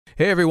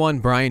Hey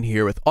everyone, Brian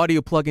here with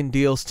Audio Plugin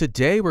Deals.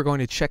 Today we're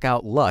going to check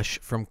out Lush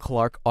from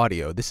Clark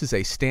Audio. This is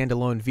a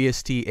standalone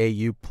VST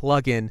AU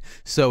plugin,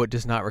 so it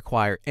does not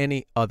require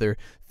any other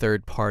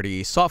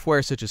third-party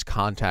software such as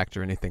Contact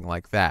or anything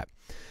like that.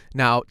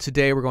 Now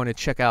today we're going to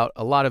check out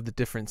a lot of the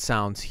different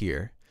sounds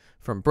here,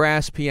 from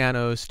brass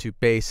pianos to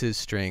basses,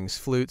 strings,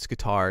 flutes,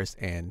 guitars,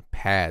 and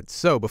pads.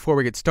 So before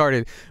we get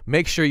started,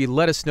 make sure you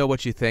let us know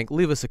what you think.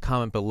 Leave us a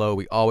comment below.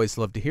 We always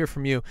love to hear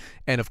from you.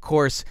 And of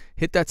course,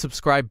 hit that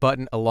subscribe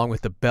button along with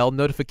the bell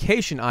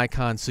notification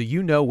icon so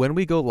you know when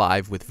we go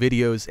live with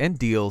videos and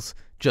deals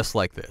just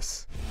like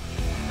this.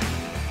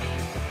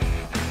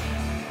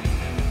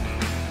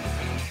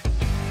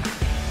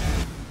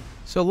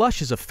 So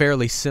Lush is a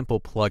fairly simple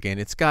plugin.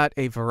 It's got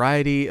a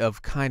variety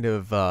of kind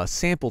of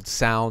sampled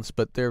sounds,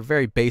 but they're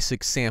very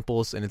basic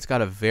samples, and it's got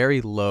a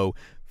very low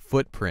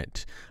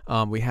footprint.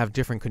 We have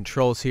different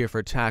controls here for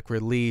attack,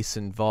 release,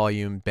 and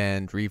volume,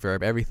 bend,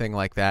 reverb, everything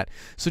like that.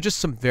 So just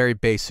some very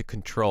basic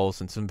controls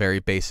and some very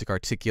basic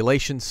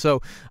articulation. So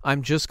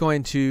I'm just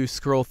going to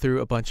scroll through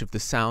a bunch of the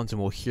sounds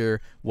and we'll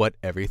hear what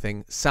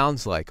everything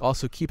sounds like.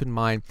 Also keep in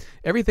mind,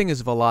 everything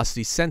is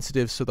velocity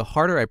sensitive, so the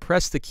harder I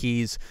press the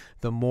keys,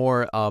 the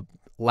more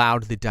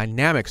loud the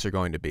dynamics are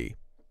going to be.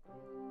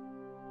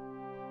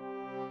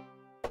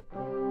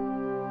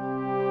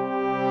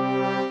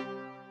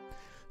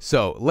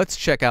 So let's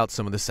check out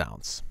some of the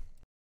sounds.